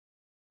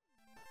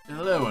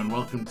Hello and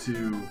welcome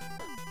to,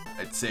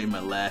 I'd say, my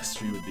last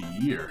stream of the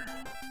year.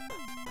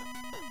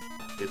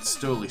 It's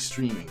totally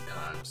streaming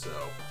time, so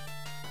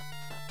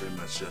pretty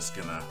much just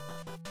gonna,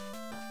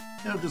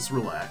 just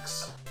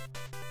relax.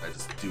 I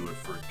just do it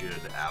for a good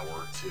hour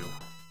or two.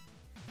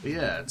 But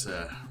yeah, it's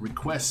a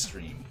request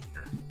stream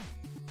here.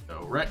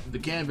 So the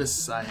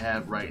canvas I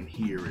have right in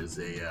here is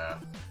a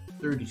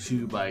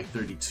 32 by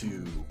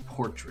 32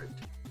 portrait.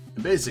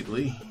 And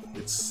basically,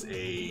 it's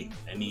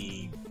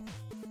any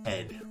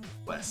head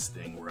quest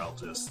thing where I'll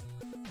just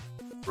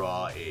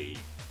draw a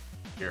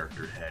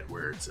character head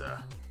where it's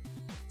a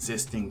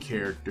existing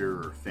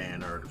character or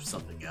fan art of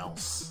something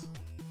else.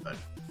 But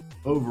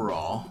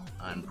overall,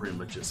 I'm pretty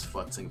much just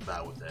futzing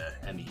about with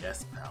the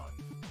NES palette.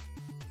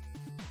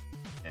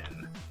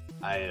 And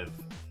I have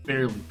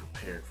barely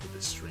prepared for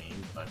this stream,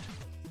 but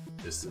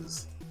this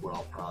is what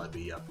I'll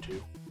probably be up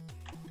to.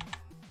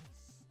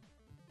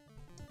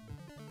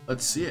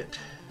 Let's see it.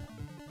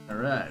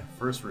 Alright,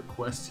 first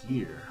request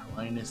here.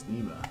 Linus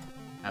Nema.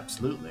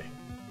 Absolutely.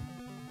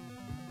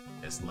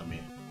 Yes, let me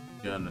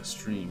get on the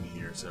stream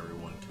here so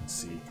everyone can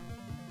see.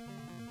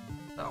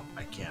 Oh,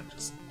 I can't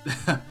just...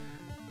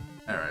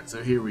 Alright,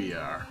 so here we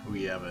are.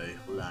 We have a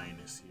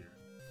Linus here.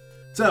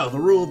 So, the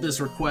rule of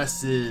this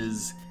request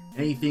is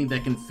anything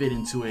that can fit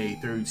into a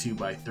 32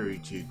 by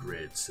 32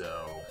 grid.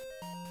 So,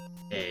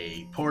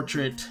 a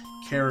portrait,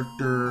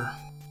 character,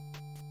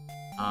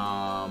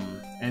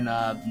 and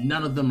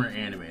none of them are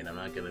animated. I'm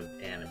not gonna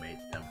animate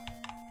them.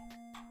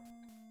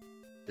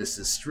 This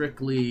is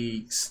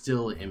strictly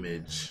still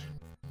image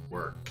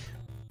work.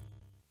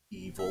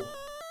 Evil,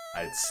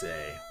 I'd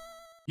say.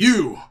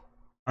 You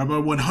are my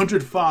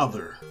 100th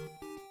father,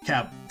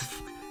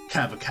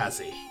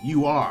 Kavikaze.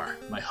 You are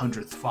my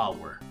 100th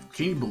follower.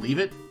 Can you believe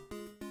it?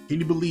 Can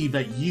you believe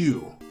that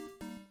you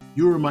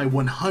are my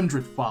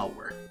 100th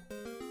follower?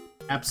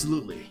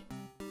 Absolutely.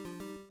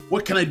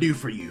 What can I do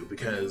for you?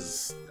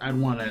 Because I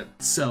want to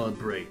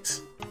celebrate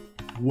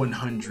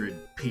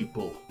 100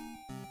 people.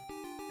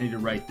 I need to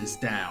write this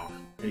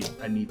down.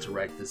 I need to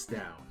write this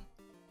down.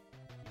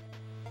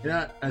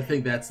 Yeah, I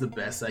think that's the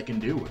best I can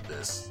do with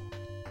this.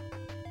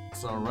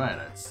 It's alright,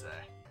 I'd say.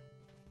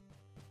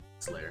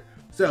 Slayer.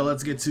 So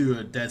let's get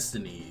to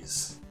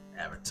Destiny's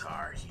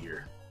avatar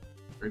here.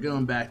 We're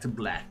going back to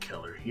black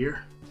color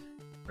here.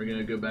 We're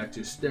gonna go back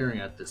to staring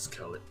at this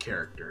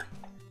character,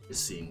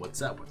 just seeing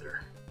what's up with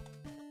her.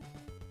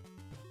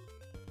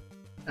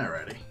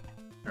 Alrighty.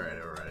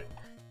 Alright.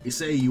 You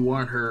say you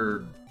want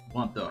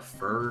the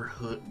fur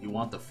hood, you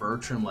want the fur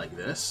trim like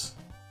this?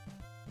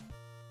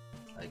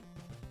 Like,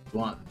 you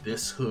want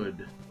this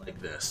hood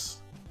like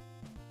this.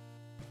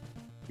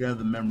 You have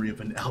the memory of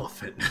an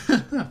elephant.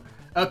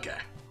 Okay.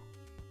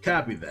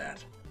 Copy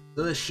that.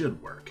 So this should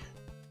work.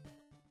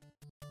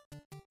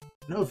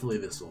 And hopefully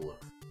this will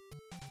look.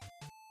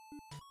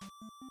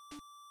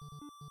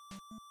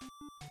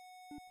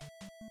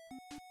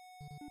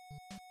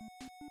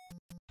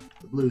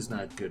 The blue's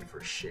not good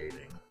for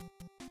shading.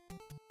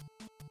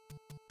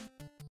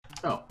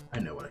 Oh, I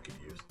know what I could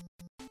use.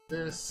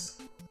 This.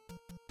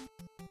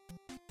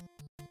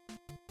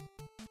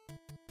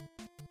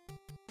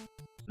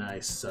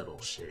 Nice subtle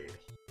shade.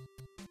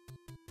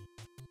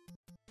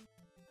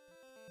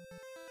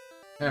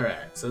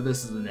 Alright, so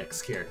this is the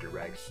next character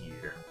right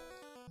here.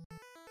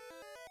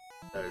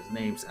 His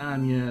name's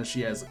Anya,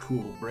 she has a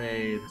cool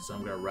braid, so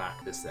I'm gonna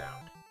rock this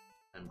out.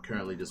 I'm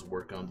currently just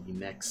working on the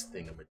next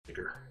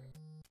thingamajigger.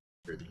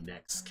 Or the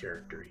next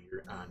character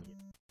here, Anya.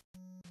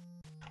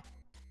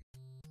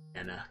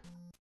 Anna.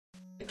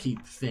 I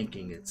keep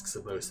thinking it's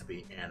supposed to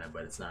be Anna,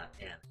 but it's not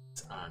Anna,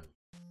 it's Anya.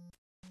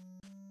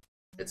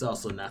 It's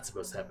also not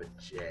supposed to have a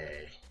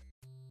J.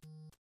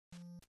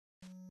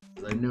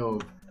 I know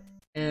of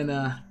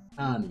Anna,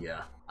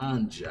 Anya,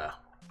 Anja,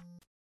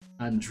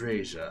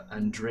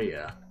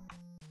 Andrea.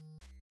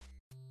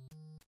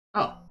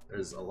 Oh,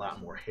 there's a lot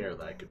more hair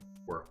that I could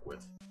work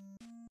with.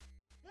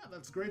 Yeah,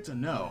 that's great to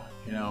know.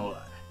 You know,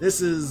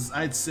 this is,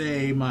 I'd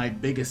say, my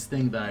biggest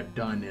thing that I've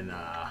done in,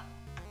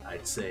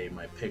 I'd say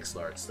my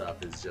pixel art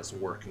stuff is just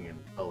working in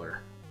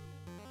color.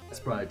 That's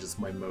probably just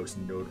my most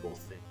notable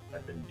thing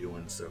I've been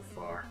doing so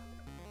far.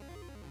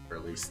 Or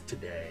at least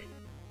today.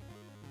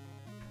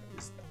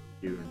 Is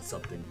doing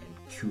something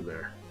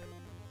cooler.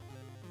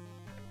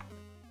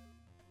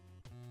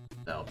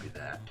 That'll be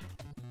that.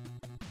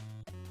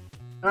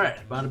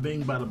 Alright, bada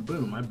bing, bada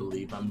boom. I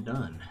believe I'm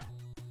done.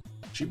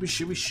 Shooby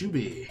shooby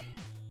shooby.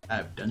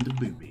 I've done the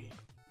booby.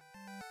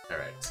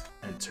 Alright,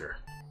 enter.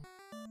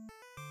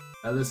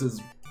 Now this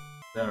is...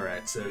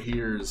 Alright, so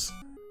here's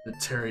the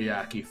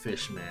teriyaki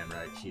fish man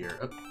right here.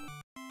 Oh.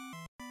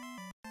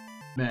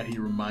 Matt, he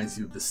reminds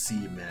you of the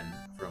Seamen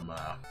from,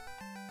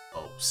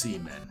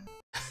 Seamen.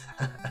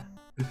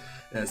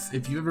 Yes,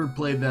 if you ever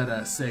played that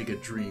Sega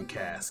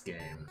Dreamcast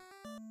game,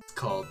 it's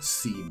called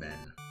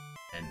Seamen.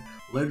 And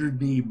Leonard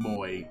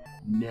Nimoy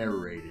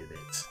narrated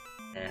it.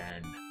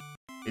 And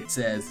it's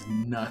as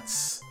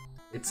nuts.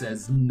 It's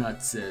as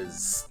nuts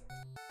as...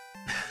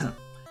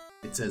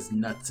 it's as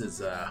nuts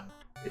as,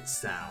 it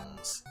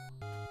sounds.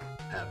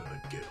 having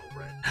a giggle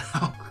right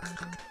now.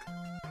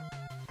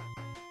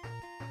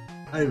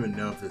 I don't even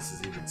know if this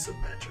is even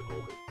symmetrical.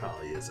 It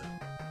probably isn't.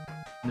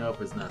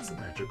 Nope, it's not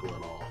symmetrical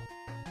at all.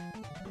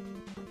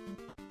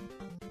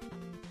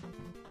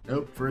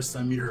 Nope, first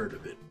time you heard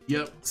of it.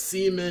 Yep,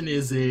 Seaman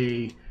is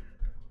a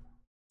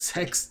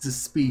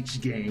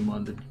text-to-speech game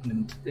on the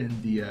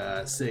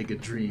Sega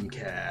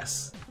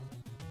Dreamcast,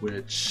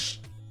 which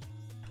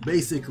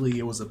basically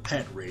it was a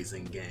pet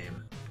raising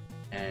game,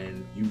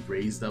 and you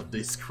raised up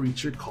this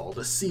creature called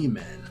a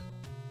seaman,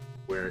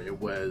 where it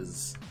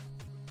was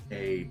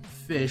a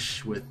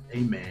fish with a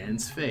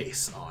man's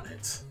face on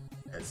it,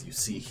 as you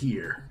see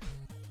here,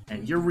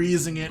 and you're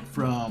raising it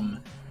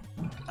from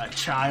a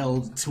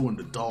child to an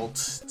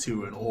adult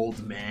to an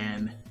old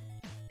man,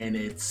 and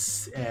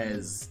it's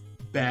as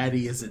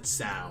batty as it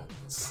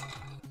sounds.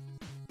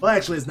 Well,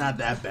 actually, it's not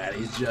that bad.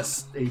 It's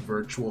just a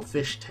virtual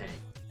fish tank.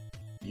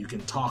 You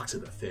can talk to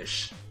the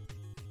fish.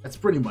 That's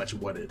pretty much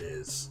what it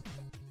is.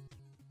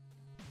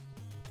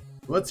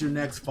 What's your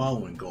next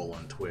following goal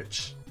on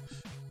Twitch?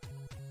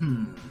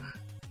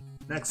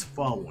 Next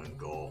following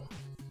goal.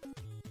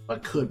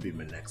 What could be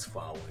my next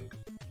following goal?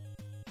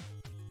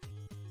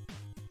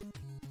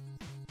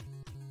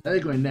 I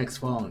think my next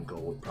following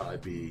goal would probably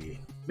be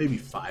maybe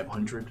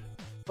 500.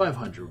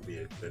 500 would be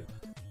a good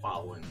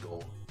following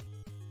goal.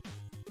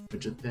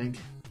 What you think?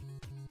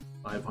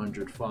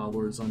 500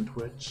 followers on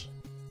Twitch?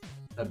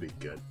 That'd be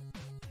good.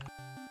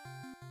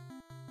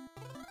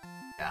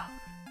 Yeah,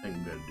 I think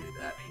I'm gonna do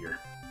that here.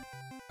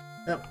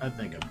 Yep, I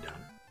think I'm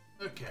done.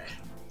 Okay.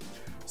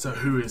 So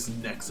who is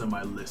next on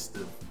my list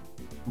of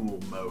cool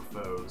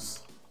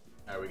mofos?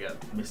 Alright, we got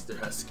Mr.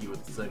 Husky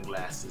with the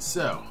sunglasses.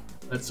 So,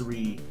 let's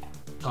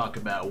talk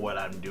about what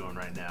I'm doing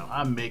right now.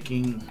 I'm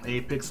making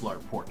a pixel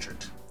art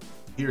portrait.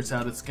 Here's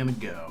how it's gonna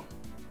go.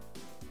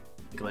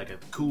 Make like a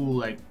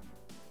cool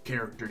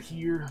character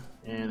here,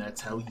 and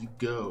that's how you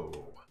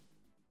go.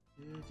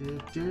 I'll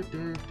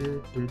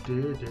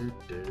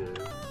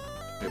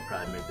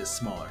probably make this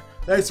smaller.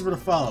 Thanks for the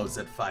follows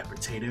at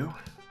 5Potato.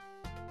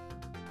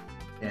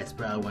 That's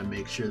probably want to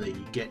make sure that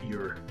you get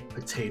your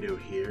potato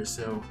here,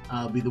 so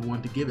I'll be the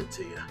one to give it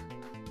to you.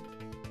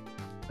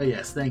 But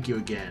yes, thank you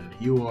again.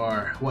 You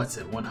are, what's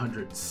it,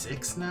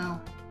 106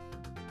 now?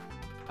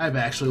 I've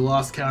actually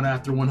lost count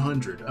after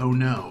 100. Oh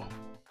no.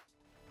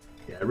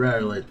 Yeah, I'd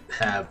rather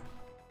have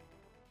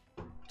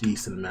a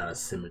decent amount of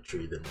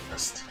symmetry than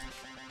just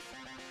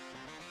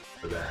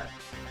for that.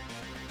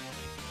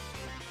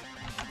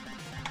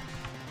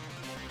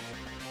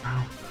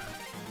 Ow.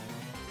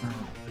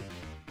 Ow.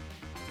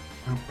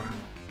 Ow.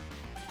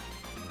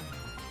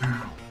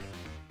 Ow.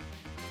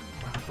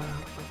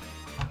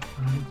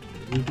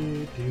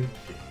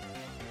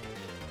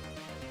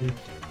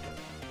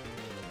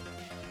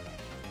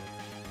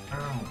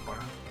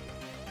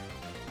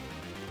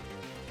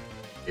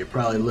 You're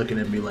probably looking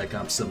at me like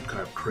I'm some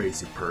kind of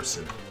crazy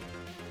person.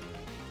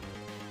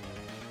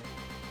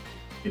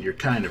 And you're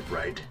kind of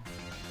right.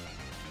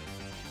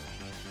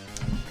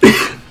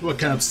 What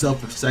kind of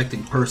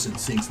self-respecting person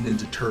sings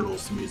Ninja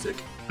Turtles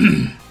music?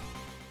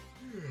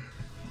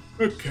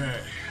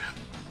 Okay.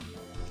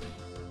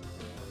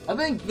 I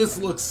think this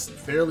looks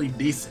fairly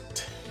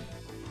decent.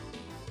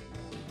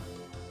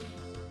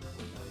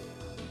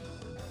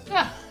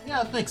 Yeah,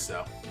 I think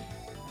so.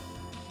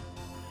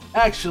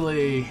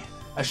 Actually,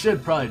 I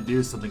should probably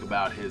do something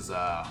about his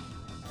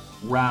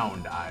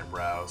round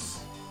eyebrows.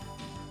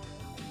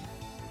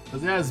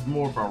 Because he has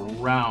more of a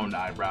round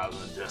eyebrow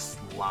than just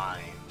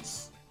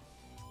lines.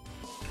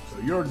 So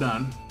you're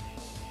done.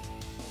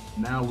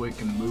 Now we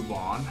can move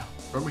on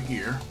from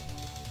here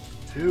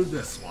to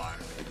this one.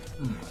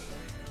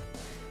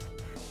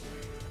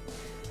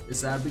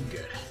 This that'd be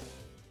good.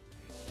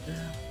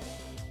 Yeah.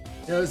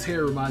 His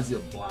hair reminds you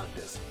of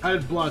Blanca's. How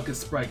did Blanca's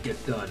sprite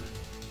get done?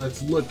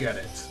 Let's look at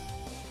it.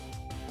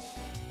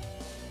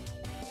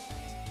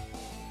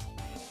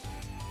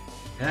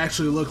 It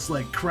actually looks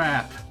like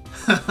crap.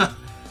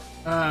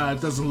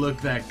 It doesn't look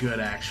that good,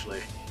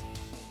 actually.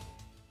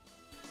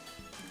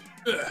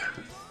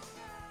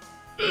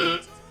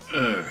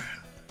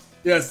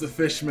 Yes, the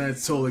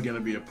Fishman's totally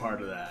gonna be a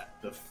part of that.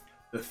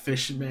 The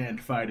Fishman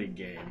fighting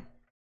game.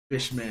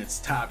 Fishman's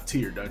top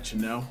tier, don't you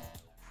know?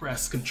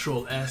 Press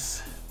Control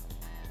S.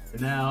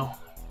 And now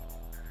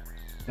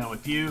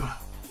with you,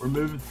 we're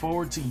moving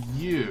forward to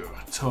you,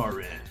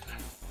 Torin.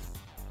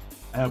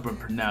 I hope I'm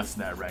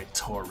pronouncing that right,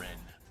 Torin.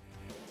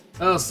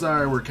 Oh,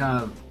 sorry, we're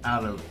kind of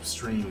out of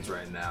streams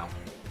right now.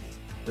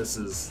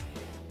 This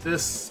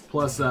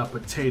plus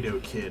Potato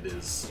Kid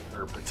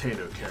or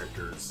Potato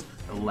Character is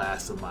the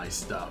last of my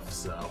stuff,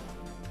 so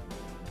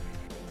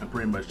I'm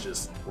pretty much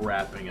just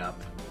wrapping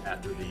up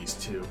after these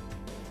two.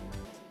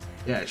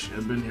 Yeah, I should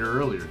have been here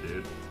earlier,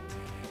 dude.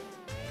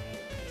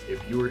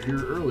 If you were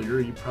here earlier,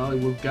 you probably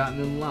would have gotten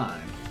in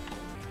line.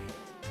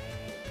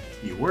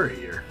 You were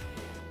here.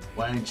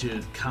 Why didn't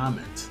you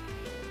comment?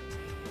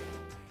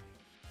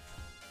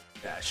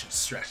 Yeah, I should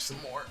stretch some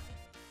more.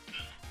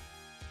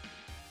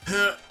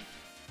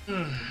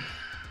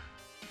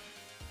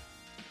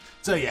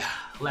 So yeah,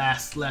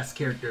 last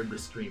character of the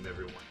stream,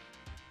 everyone.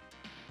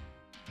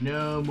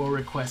 No more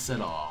requests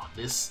at all.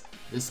 This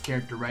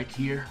character right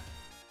here,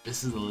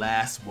 this is the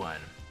last one.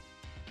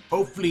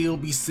 Hopefully it'll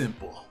be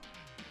simple.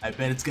 I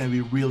bet it's gonna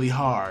be really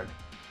hard,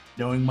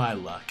 knowing my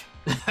luck.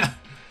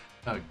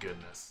 Oh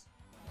goodness.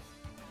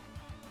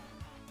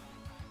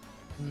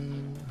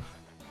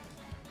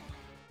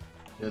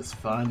 It was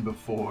fun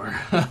before.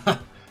 I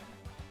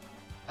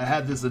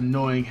had this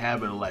annoying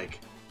habit of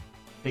like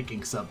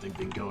picking something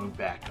then going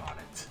back on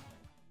it.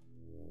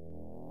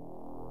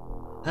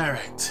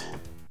 Alright.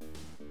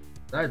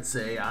 I'd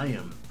say I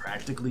am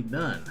practically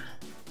done.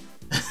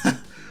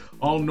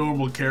 All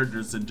normal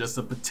characters and just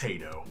a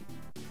potato.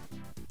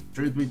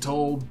 Truth be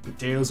told,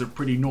 potatoes are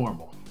pretty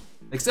normal.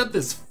 Except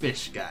this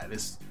fish guy,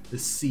 this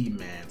sea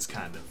man's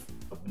kind of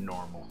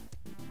abnormal.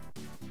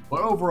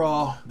 But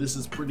overall, this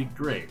is pretty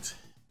great.